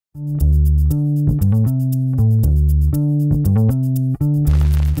Body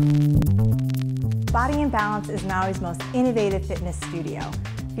and Balance is Maui's most innovative fitness studio.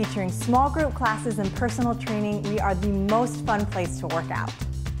 Featuring small group classes and personal training, we are the most fun place to work out.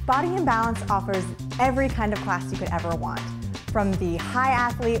 Body and Balance offers every kind of class you could ever want. From the high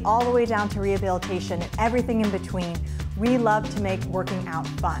athlete all the way down to rehabilitation and everything in between, we love to make working out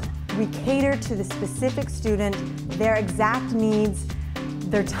fun. We cater to the specific student, their exact needs,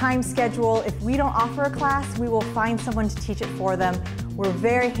 their time schedule. If we don't offer a class, we will find someone to teach it for them. We're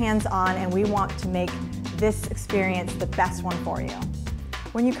very hands-on and we want to make this experience the best one for you.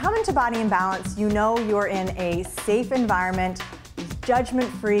 When you come into Body and Balance, you know you're in a safe environment,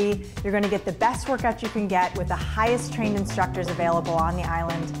 judgment-free. You're going to get the best workout you can get with the highest trained instructors available on the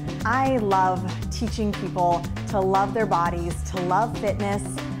island. I love teaching people to love their bodies, to love fitness,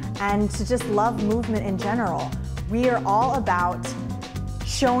 and to just love movement in general. We are all about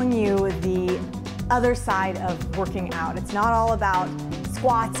showing you the other side of working out. It's not all about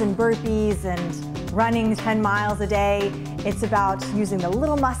squats and burpees and running 10 miles a day. It's about using the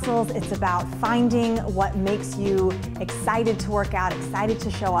little muscles. It's about finding what makes you excited to work out, excited to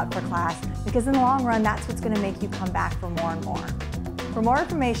show up for class, because in the long run, that's what's going to make you come back for more and more. For more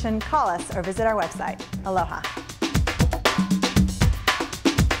information, call us or visit our website. Aloha.